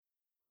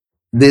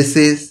This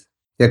is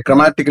a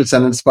grammatical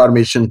sentence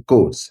formation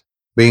course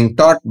being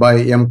taught by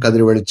M.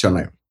 Kadrivali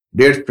Chennai.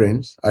 Dear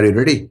friends, are you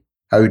ready?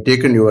 Have you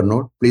taken your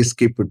note? Please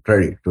keep it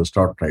ready to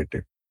start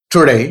writing.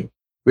 Today,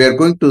 we are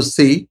going to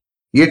see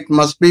It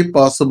Must Be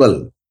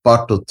Possible,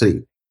 Part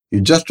 3.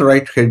 You just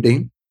write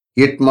heading,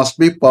 It Must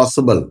Be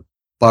Possible,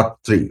 Part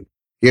 3.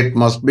 It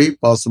Must Be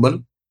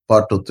Possible,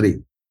 Part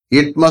 3.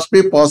 It Must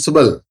Be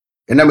Possible.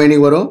 என்ன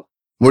meaning வரும்?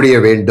 முடிய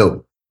வேண்டும்.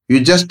 You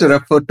just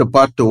refer to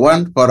part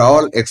 1 for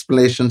all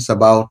explanations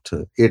about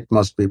It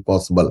Must Be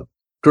Possible.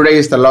 Today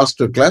is the last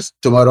class.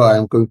 Tomorrow I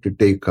am going to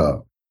take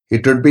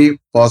It Would Be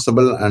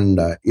Possible and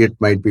It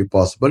Might Be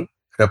Possible,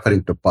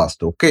 referring to past.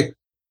 Okay.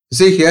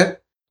 See here,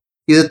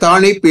 இது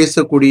தானே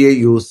பேசக்கூடிய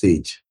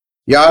usage.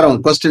 யாரும்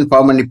question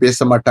form பண்ணி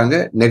பேச மாட்டாங்க.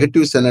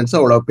 Negative sentence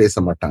அவ்வளவு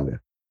பேச மாட்டாங்க.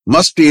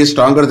 Must is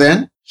stronger than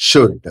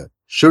should.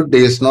 Should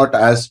is not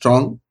as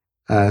strong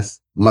as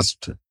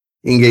must.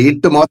 இங்க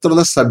it மாத்திரம்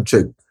தான்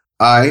subject.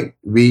 I,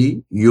 we,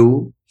 you,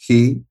 he,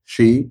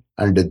 she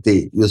and they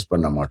use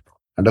பண்ண மாட்டோம்.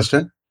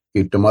 அண்டர்ஸ்டாண்ட்?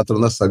 it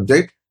மாத்திரம் தான்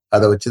சப்ஜெக்ட்.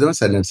 அதை வச்சுதான்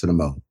சென்டென்ஸ்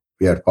நம்ம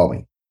we are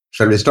forming.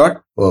 Shall we start?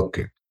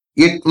 Okay.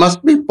 It must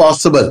be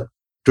possible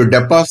to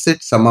deposit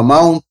some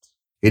amount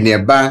in a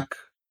bank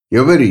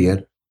every year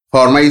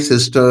for my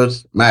sister's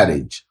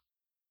marriage.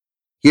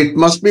 It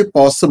must be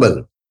possible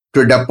to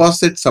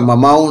deposit some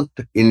amount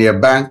in a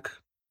bank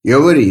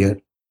every year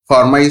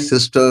for my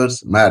sister's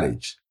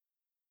marriage.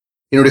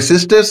 என்னுடைய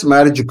sister's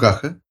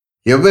மேரேஜுக்காக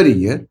every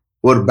year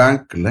ஒரு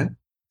பேங்க்ல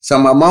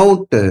some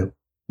amount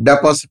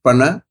deposit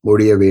பண்ண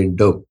முடிய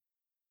வேண்டும்.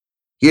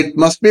 It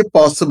must be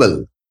possible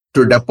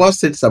to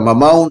deposit some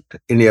amount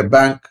in a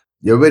bank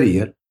every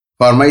year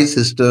for my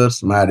sister's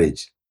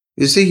marriage.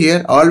 You see here,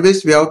 always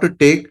we have to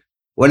take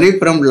only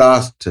from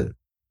last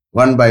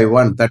one by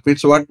one. That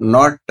means what?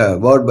 Not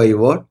word by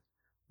word.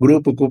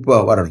 குரூப்பா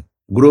வரணும்.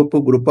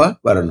 குரூப்பா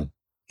வரணும்.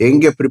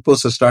 எங்க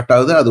ப்ரிப்போசல் start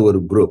ஆகுது அது ஒரு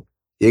group.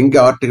 எங்க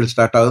article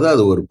start ஆகுது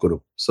அது ஒரு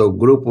group. So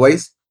group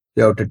wise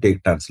you have to take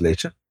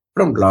translation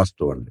from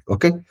last one.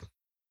 Okay.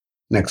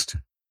 Next.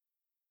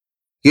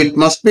 It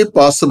must be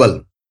possible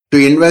to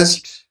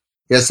invest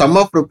a sum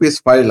of rupees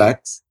 5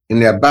 lakhs in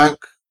a bank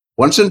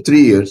once in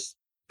 3 years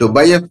to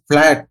buy a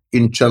flat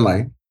in Chennai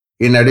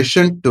in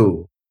addition to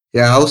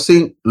a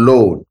housing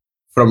loan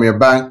from a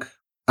bank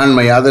and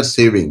my other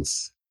savings.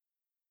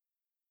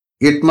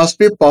 It must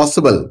be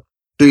possible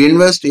to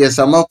invest a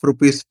sum of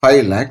rupees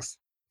 5 lakhs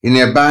in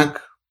a bank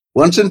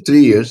once in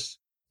 3 years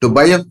to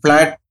buy a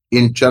flat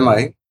in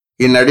Chennai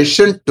in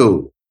addition to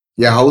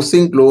a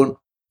housing loan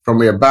from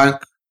a bank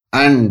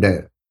and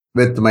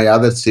with my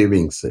other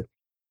savings.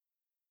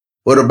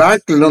 ஒரு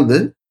பேங்க்ல இருந்து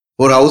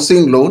ஒரு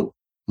housing loan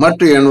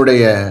மற்றும்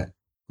என்னுடைய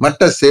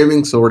மற்ற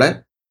சேவிங்ஸோட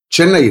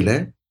சென்னையில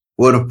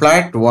ஒரு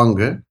plot வாங்க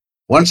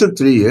ஒன்ஸ் இன்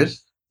 3 years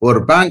ஒரு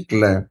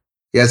பேங்க்ல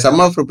a sum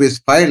of rupees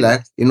 5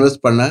 lakhs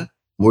invest பண்ண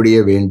முடிய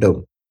வேண்டும்.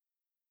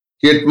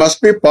 It must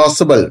be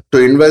possible to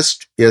invest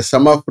a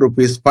sum of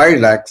rupees 5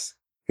 lakhs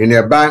in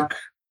a bank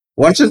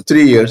once in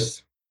 3 years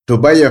to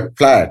buy a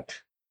flat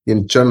in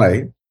Chennai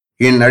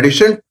in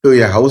addition to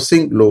a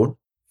housing loan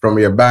from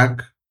a bank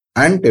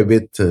and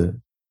with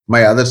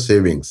my other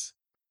savings.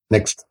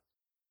 Next.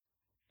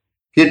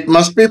 It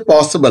must be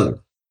possible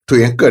to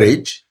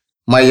encourage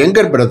my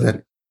younger brother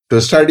to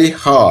study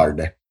hard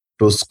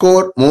to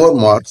score more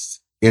marks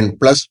in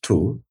 +2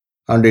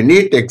 and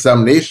NEET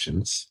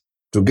examinations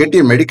to get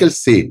a medical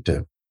seat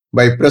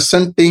by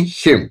presenting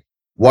him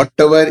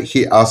whatever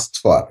he asks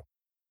for.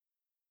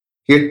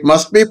 It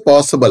must be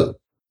possible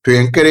to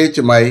encourage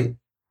my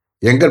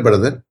younger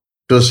brother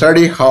to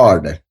study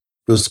hard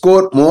to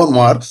score more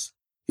marks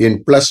in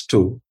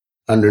 +2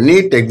 and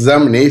NEET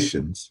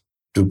examinations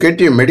to get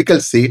a medical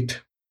seat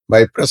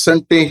by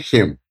presenting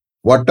him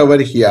whatever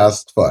he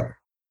asks for.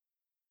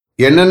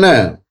 என்னென்ன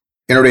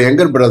என்னுடைய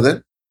younger brother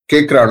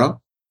கேட்குறானோ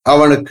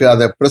அவனுக்கு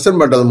அதை present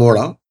பண்ணுறது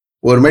மூலம்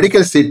ஒரு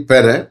medical seat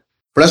பெற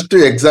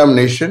 +2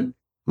 examination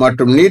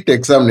மற்றும் NEET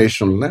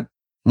எக்ஸாமினேஷனில்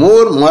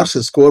மோர் மார்க்ஸ்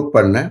ஸ்கோர்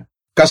பண்ண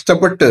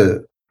கஷ்டப்பட்டு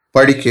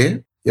படிக்க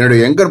என்னுடைய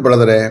யங்கர்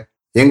பிரதரை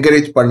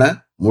என்கரேஜ் பண்ண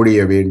முடிய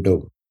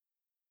வேண்டும்.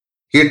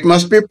 It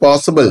must be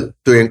possible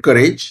to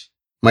encourage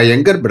my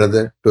younger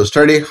brother to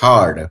study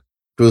hard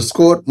to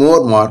score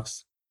more marks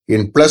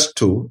in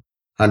 +2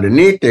 and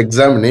NEET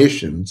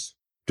examinations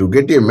to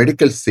get a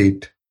medical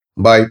seat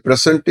by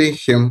presenting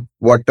him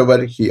whatever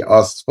he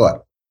asks for.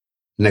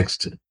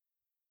 Next.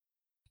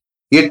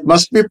 It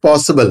must be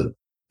possible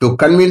to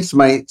convince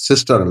my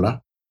sister-in-law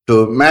to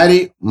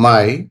marry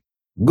my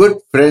good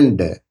friend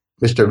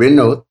Mr.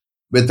 Vinod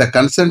with the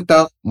consent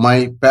of my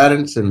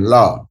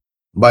parents-in-law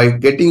by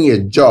getting a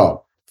job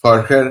for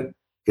her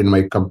in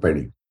my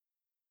company.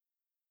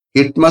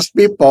 It must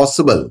be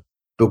possible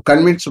to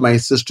convince my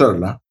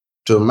sister-in-law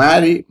to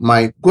marry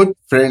my good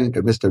friend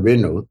Mr.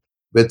 Vinod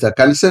with the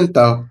consent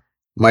of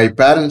my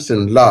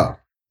parents-in-law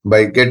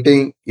by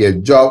getting a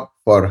job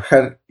for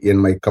her in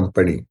my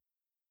company.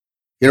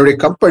 என்னுடைய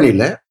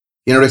கம்பெனியில்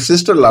என்னுடைய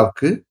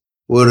சிஸ்டர்-இன்-லாவுக்கு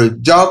ஒரு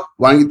job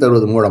வாங்கி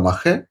தருவது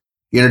மூலமாக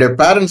என்னுடைய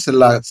parents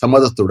எல்லா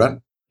சம்மதத்துடன்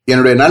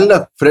என்னுடைய நல்ல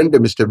ஃப்ரெண்டு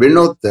மிஸ்டர்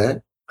வினோத்தை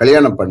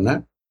கல்யாணம் பண்ண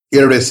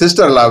என்னுடைய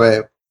சிஸ்டர்லாவை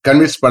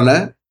கன்வின்ஸ் பண்ண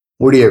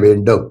முடிய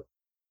வேண்டும்.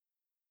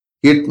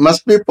 It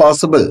must be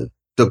possible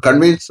to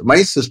convince my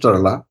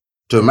sister-in-law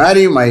to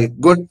marry my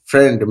good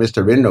friend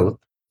Mr. Vinod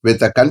with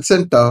the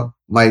consent of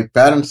my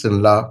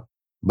parents-in-law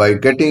by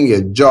getting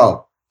a job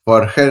for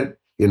her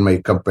in my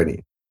company.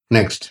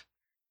 Next,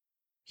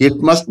 it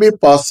must be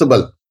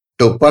possible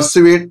to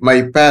persuade my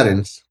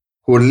parents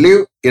who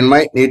live in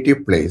my native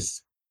place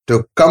to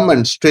come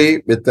and stay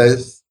with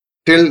us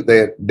till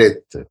their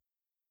death.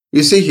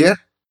 You see here,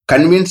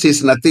 convince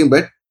is nothing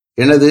but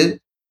என்னது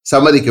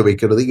சம்மதிக்க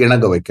வைக்கிறது,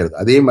 இணங்க வைக்கிறது.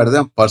 அதே மாதிரி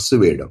தான்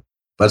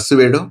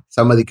பர்சுவேடும்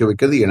சம்மதிக்க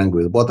வைக்கிறது,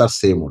 இணங்குவது. Both are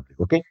same only.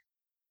 Okay.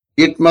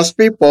 It must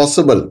be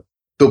possible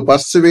to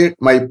persuade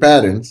my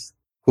parents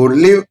who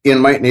live in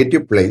my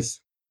native place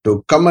to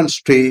come and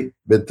stay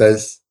with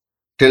us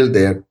till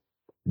their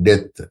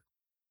death.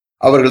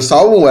 அவர்கள்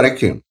சாவும்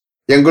வரைக்கும்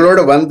எங்களோட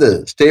வந்து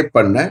ஸ்டே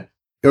பண்ண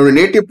என்னுடைய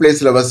நேட்டிவ்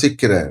பிளேஸ்ல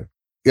வசிக்கிற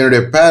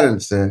என்னுடைய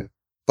பேரண்ட்ஸை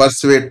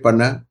பர்சுவேட்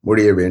பண்ண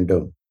முடிய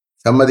வேண்டும்,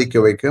 சம்மதிக்க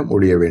வைக்க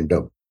முடிய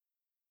வேண்டும்.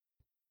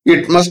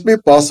 It must be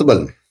possible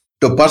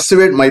to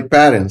persuade my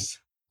parents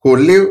who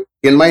live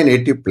in my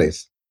native place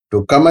to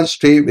come and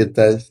stay with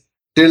us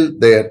till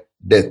their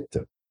death.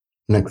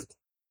 Next.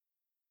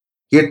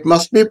 It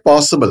must be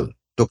possible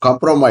to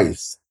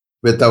compromise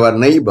with our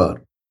neighbor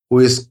who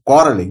is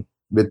quarreling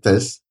with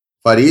us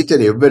for each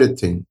and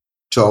everything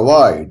to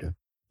avoid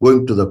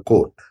going to the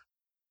court.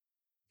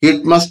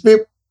 It must be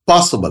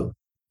possible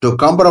to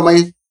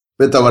compromise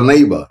with our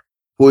neighbor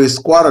who is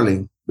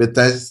quarreling with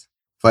us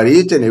for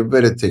each and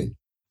everything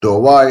to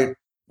avoid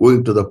going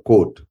to the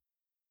court.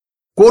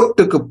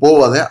 கோர்ட்டுக்கு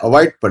போவதை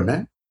avoid பண்ண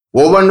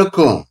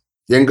ஒவ்வொன்றுக்கும்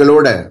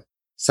எங்களோட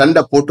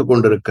சண்டை போட்டு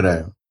கொண்டிருக்கிற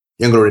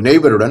எங்களுடைய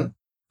நெய்பருடன்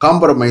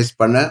compromise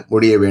பண்ண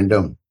முடிய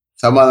வேண்டும்,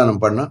 சமாதானம்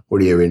பண்ண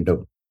முடிய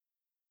வேண்டும்.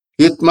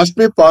 It must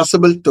be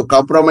possible to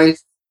compromise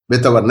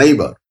with our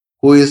neighbor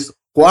who is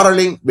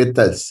quarreling with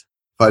us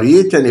for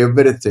each and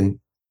everything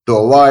to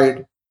avoid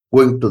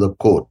going to the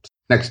court.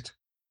 Next.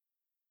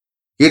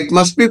 It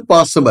must be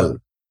possible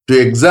to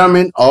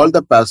examine all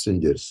the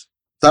passengers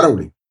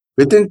thoroughly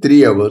within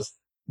 3 hours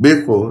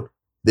before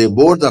they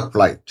board the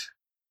flight.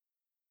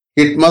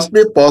 It must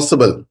be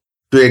possible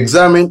to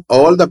examine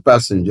all the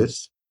passengers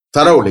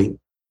thoroughly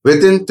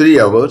within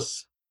 3 hours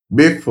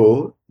before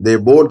they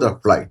board the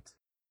flight.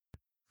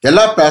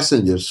 எல்லா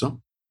பேசஞ்சர்ஸும்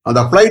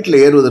அந்த ஃப்ளைட்ல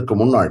ஏறுவதற்கு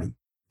முன்னாடி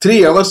 3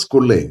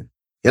 ஹவர்ஸ்க்குள்ளே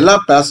எல்லா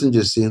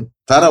பேசஞ்சர்ஸையும்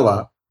தரவா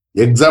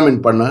examine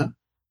பண்ண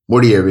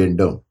முடிய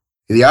வேண்டும்.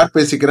 இது யார்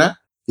பேசிக்கிறா?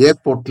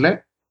 ஏர்போர்ட்ல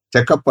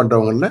செக்அப்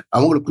பண்றவங்கல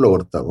அவங்களுக்குள்ள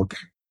ஒருத்தர். Okay.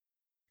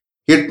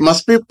 It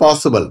must be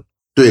possible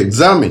to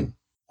examine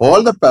all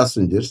the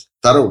passengers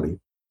thoroughly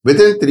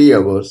within 3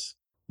 hours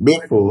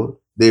before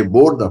they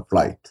board the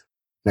flight.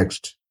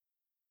 Next.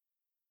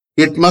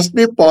 It must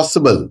be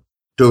possible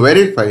to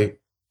verify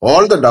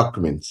all the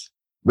documents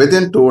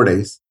within 2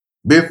 days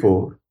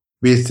before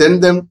we send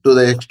them to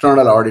the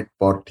external audit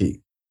party.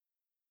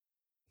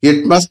 It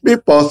must be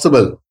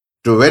possible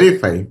to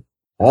verify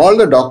all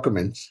the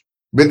documents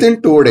within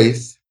 2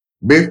 days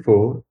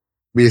before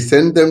we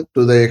send them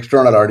to the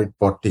external audit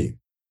party.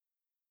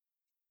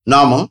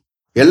 நாம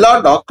எல்லா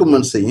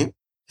டாக்குமெண்ட்ஸையும்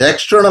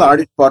external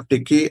audit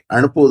பார்ட்டிக்கு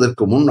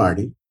அனுப்புவதற்கு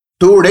முன்னாடி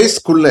 2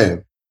 டேஸ்க்குள்ள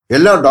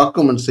எல்லா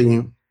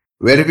டாக்குமெண்ட்ஸையும்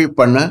verify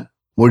பண்ண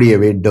முடிய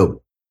வேண்டும்.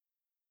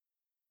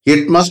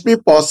 It must be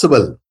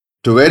possible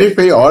to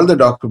verify all the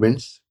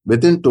documents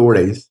within 2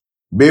 days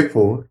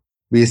before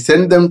we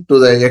send them to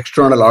the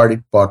external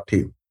audit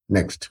party.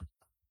 Next.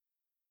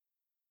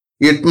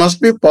 It must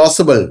be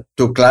possible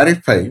to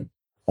clarify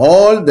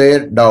all their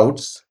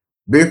doubts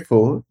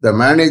before the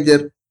manager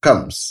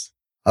comes.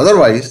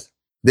 Otherwise,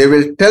 they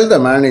will tell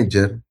the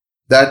manager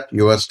that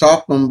your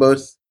staff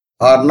members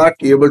are not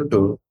able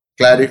to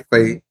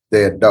clarify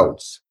their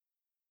doubts.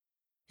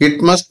 It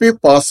must be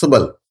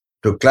possible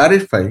to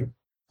clarify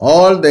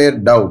all their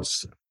doubts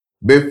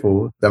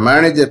before the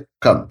manager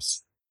comes.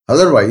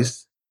 Otherwise,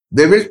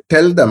 they will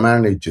tell the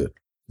manager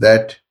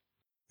that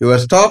your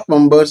staff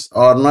members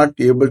are not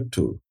able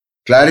to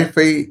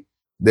clarify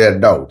their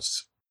doubts.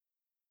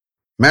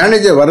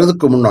 Manager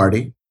வர்றதுக்கு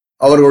முன்னாடி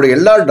அவர்களுடைய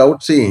எல்லா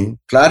டவுட்ஸையும்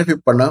clarify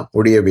பண்ண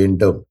முடிய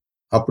வேண்டும்.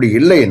 அப்படி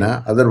இல்லைன்னா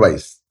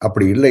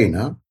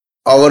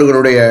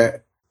அவர்களுடைய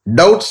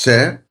டவுட்ஸை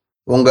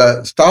உங்க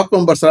ஸ்டாஃப்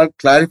மெம்பர்ஸால்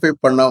கிளாரிஃபை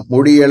பண்ண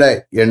முடியல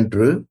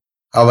என்று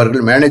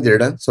அவர்கள்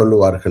மேனேஜரிடம்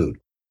சொல்லுவார்கள்.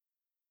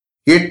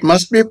 It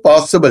must be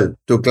possible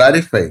to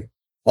clarify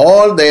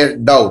all their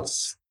doubts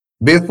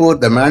before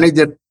the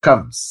manager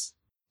comes.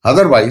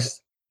 Otherwise,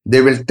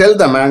 they will tell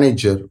the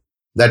manager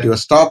that your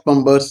staff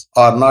members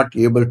are not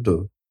able to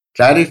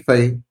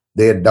clarify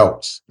their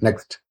doubts.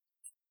 Next.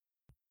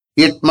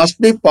 It must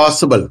be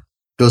possible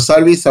to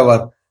service our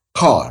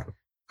car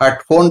at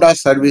Honda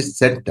Service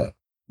Center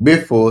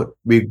before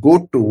we go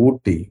to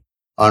Ooty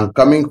on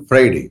coming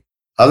Friday.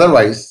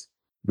 Otherwise,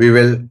 we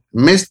will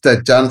miss the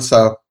chance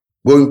of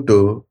going to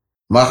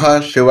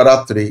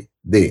Mahashivaratri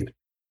there.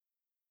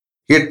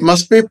 It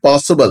must be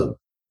possible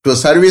to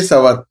service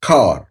our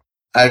car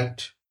at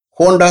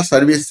Honda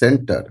Service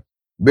Center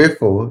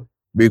before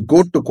we go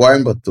to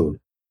Coimbatore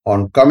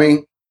on coming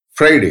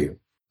Friday.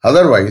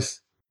 Otherwise,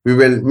 we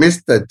will miss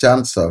the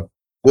chance of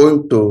going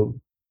to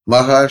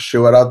Maha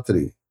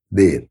Shivaratri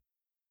there.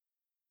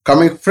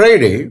 Coming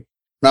Friday,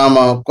 நாம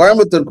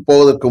கோயம்புத்தூருக்கு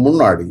போவதற்கு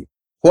முன்னாடி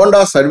Honda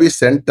service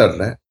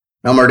சென்டர்ல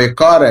நம்மளுடைய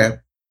காரை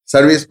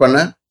service பண்ண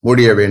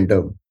முடிய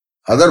வேண்டும்.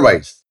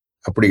 அதர்வைஸ்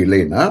அப்படி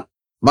இல்லைன்னா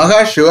மகா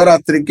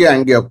சிவராத்திரிக்கு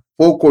அங்கே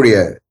போகக்கூடிய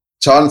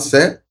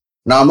சான்ஸை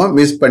நாம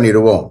மிஸ்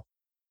பண்ணிடுவோம்.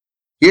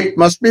 It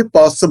must be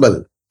possible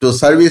to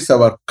service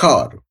our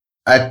car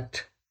at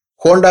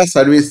Honda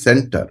service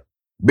centre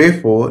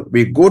before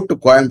we go to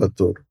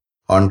Coimbatore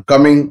on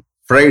coming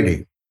Friday.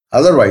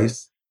 Otherwise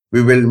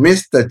we will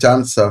miss the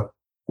chance of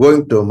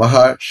going to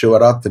Maha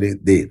Shivaratri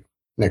there.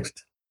 Next.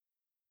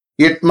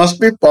 It must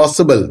be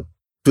possible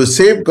to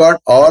safeguard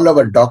all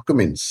our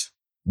documents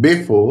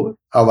before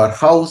our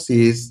house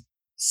is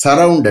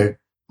surrounded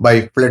by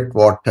flood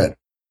water.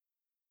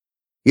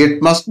 It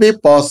must be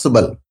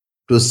possible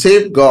to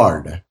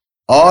safeguard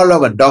all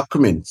our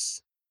documents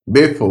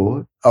before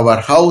our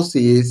house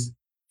is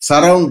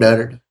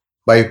surrounded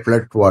by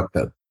flood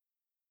water.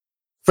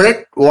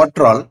 Flood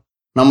water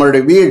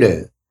நம்மளுடைய வீடு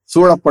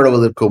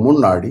சூழப்படுவதற்கு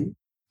முன்னாடி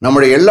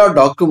நம்முடைய எல்லா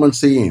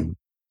டாக்குமெண்ட்ஸையும்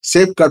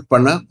safeguard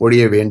பண்ண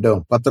முடிய வேண்டும்,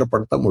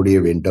 பத்திரப்படுத்த முடிய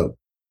வேண்டும்.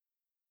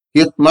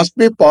 It must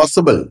be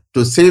possible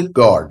to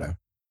safeguard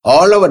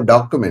all our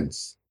documents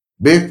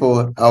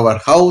before our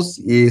house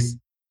is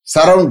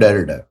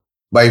surrounded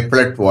by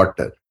flood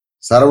water.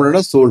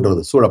 Surrounded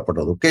சூழ்றது,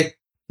 சூழப்படுறது. Okay,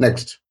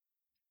 next.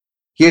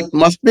 It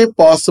must be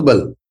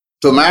possible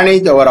to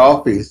manage our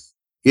office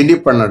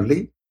independently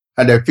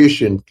and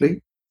efficiently.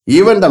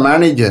 Even the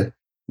manager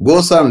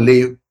goes on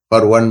leave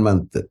for 1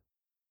 month.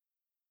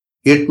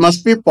 It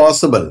must be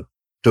possible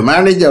to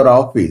manage our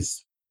office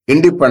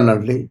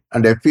independently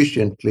and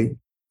efficiently.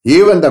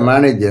 Even the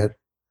manager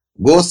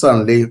goes on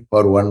leave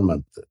for 1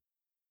 month.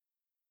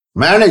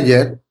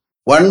 Manager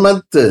 1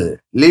 month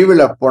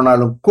லீவில்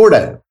போனாலும் கூட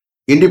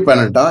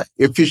இண்டிபெண்டா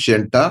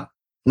எஃபிஷியண்டா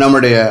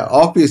நம்முடைய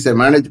ஆஃபீஸை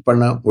manage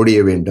பண்ண முடிய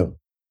வேண்டும்.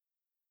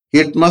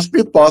 It must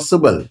be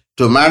possible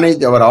to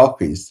manage our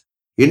office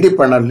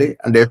independently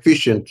and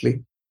efficiently.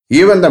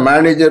 Even the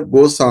manager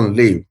goes on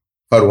leave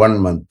for 1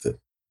 month.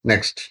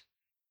 Next.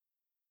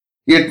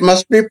 It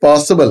must be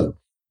possible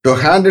to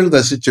handle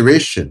the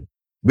situation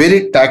very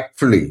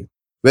tactfully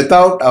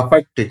without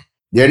affecting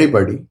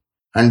anybody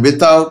and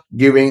without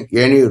giving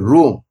any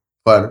room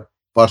for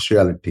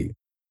partiality.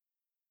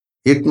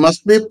 It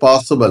must be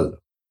possible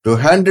to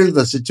handle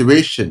the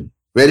situation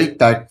very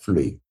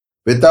tactfully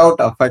without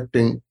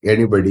affecting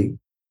anybody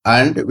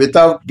and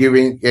without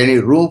giving any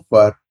room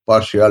for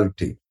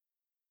partiality.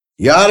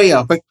 யாரையும்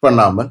affect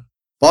பண்ணாமல்,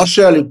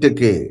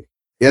 பார்ஷியாலிட்டிக்கு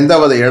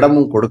எந்தவித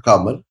இடமும்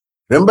கொடுக்காமல்,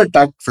 ரொம்ப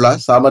டாக்ட்ஃபுல்லா,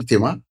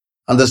 சாமர்த்தியமா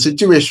அந்த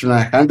சிச்சுவேஷனை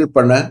handle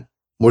பண்ண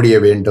முடிய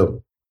வேண்டும்.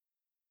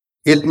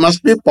 It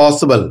must be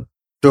possible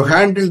to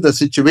handle the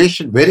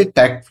situation very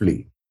tactfully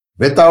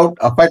without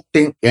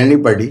affecting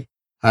anybody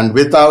and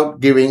without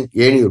giving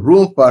any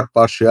room for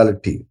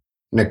partiality.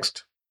 Next.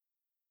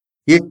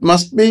 It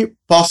must be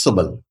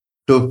possible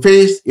to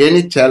face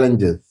any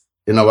challenges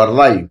in our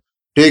life,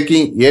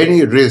 taking any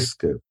risk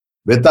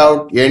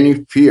without any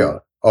fear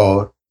or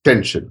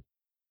tension.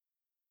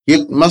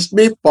 It must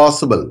be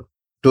possible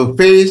to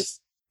face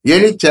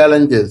any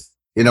challenges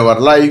in our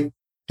life,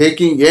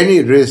 taking any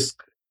risk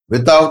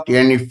without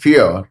any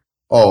fear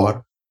or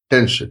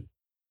tension.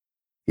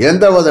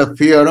 எந்தவித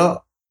ஃபியரோ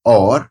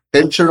R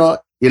டென்ஷனோ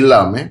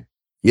இல்லாம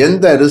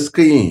எந்த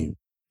ரிஸ்கையும்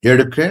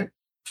எடுக்க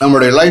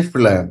நம்முடைய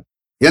லைஃப்ல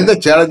எந்த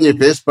சேலஞ்சை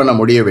face பண்ண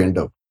முடிய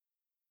வேண்டும்.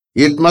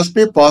 It must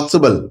be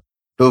possible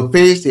to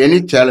face any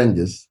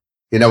challenges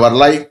in our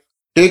life,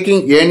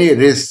 taking any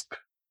risk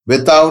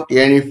without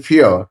any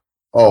fear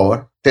or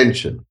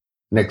tension.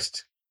 Next.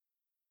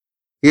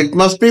 It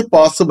must be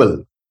possible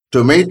to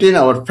maintain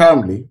our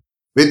family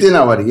within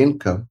our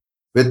income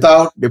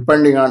without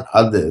depending on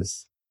others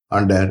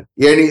under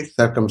any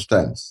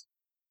circumstance.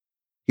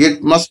 It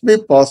must be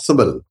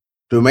possible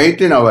to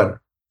maintain our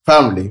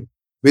family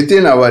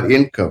within our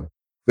income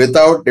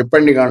without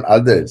depending on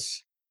others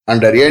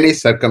under any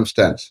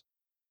circumstance.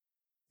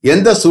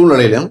 எந்த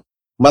சூழ்நிலையிலும்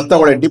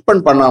மற்றவங்களை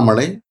depend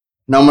பண்ணாமலே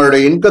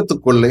நம்மளுடைய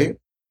இன்கத்துக்குள்ளே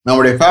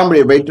நம்முடைய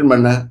ஃபேமிலியை maintain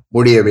பண்ண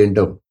முடிய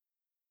வேண்டும்.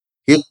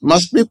 It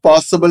must be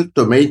possible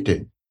to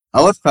maintain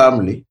our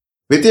family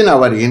within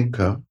our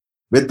income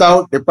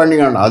without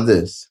depending on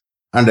others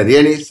under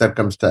any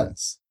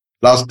circumstance.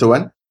 Last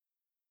one.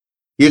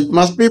 It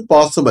must be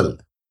possible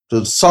to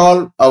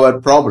solve our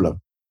problem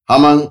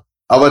among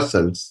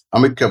ourselves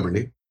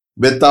amicably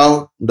without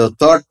the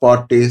third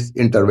party's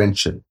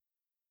intervention.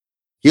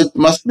 It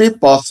must be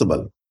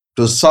possible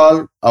to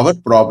solve our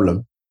problem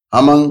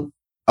among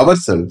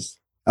ourselves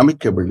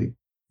amicably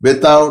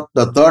without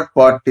the third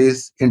party's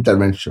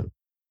intervention.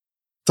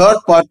 Third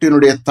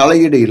பார்ட்டியினுடைய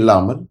தலையீடு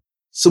இல்லாமல்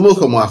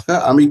சுமூகமாக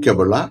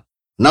அமிக்கபிளா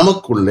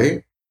நமக்குள்ளே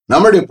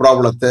நம்முடைய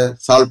ப்ராப்ளத்தை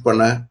solve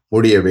பண்ண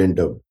முடிய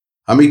வேண்டும்.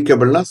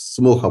 அமிக்கபிள்னா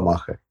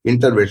சுமூகமாக,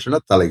 இன்டர்வென்ஷனா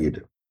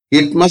தலையீடு.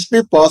 It must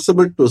be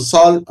possible to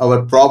solve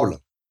our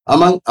problem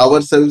among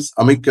ourselves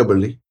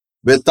amicably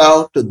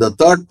without the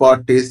third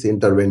party's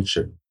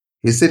intervention.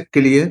 Is it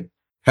clear?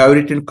 Have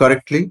written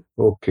correctly?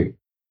 Okay.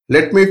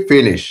 Let me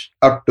finish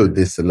up to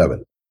this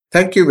level.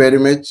 Thank you very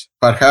much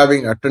for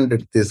having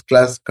attended this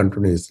class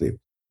continuously.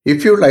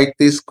 If you like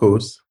this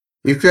course,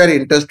 if you are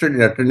interested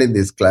in attending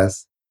this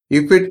class,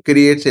 if it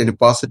creates any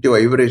positive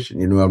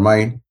vibration in your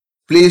mind,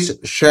 please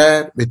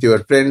share with your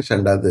friends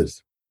and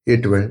others.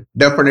 It will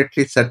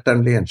definitely,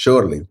 certainly, and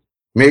surely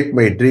make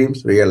my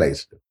dreams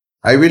realized.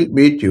 I will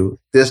meet you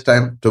this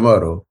time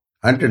tomorrow.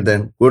 Until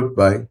then,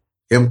 goodbye.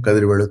 M.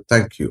 Kadrivalu.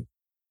 Thank you.